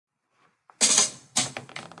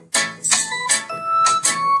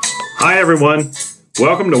Hi everyone,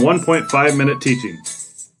 welcome to 1.5 Minute Teaching.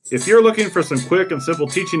 If you're looking for some quick and simple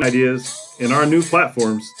teaching ideas in our new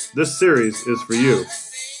platforms, this series is for you.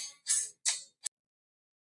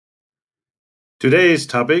 Today's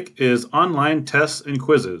topic is online tests and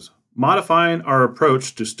quizzes, modifying our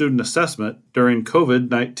approach to student assessment during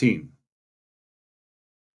COVID-19.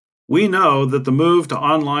 We know that the move to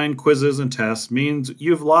online quizzes and tests means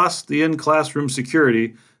you've lost the in-classroom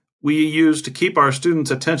security we use to keep our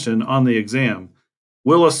students' attention on the exam.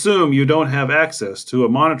 We'll assume you don't have access to a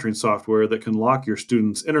monitoring software that can lock your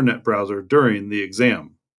student's internet browser during the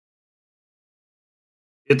exam.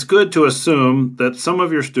 It's good to assume that some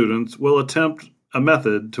of your students will attempt a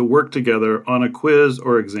method to work together on a quiz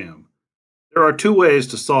or exam. There are two ways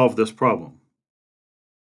to solve this problem.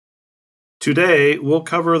 Today, we'll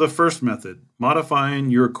cover the first method, modifying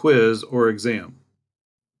your quiz or exam.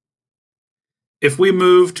 If we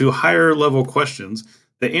move to higher level questions,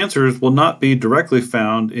 the answers will not be directly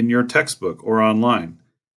found in your textbook or online.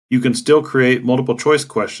 You can still create multiple choice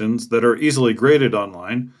questions that are easily graded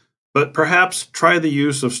online, but perhaps try the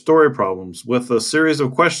use of story problems with a series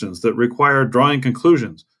of questions that require drawing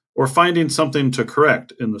conclusions or finding something to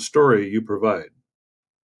correct in the story you provide.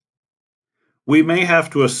 We may have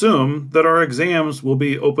to assume that our exams will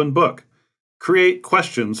be open book. Create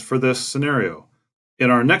questions for this scenario. In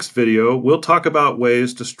our next video, we'll talk about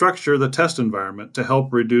ways to structure the test environment to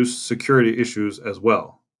help reduce security issues as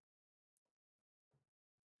well.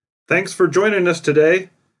 Thanks for joining us today.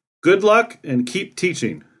 Good luck and keep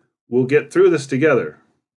teaching. We'll get through this together.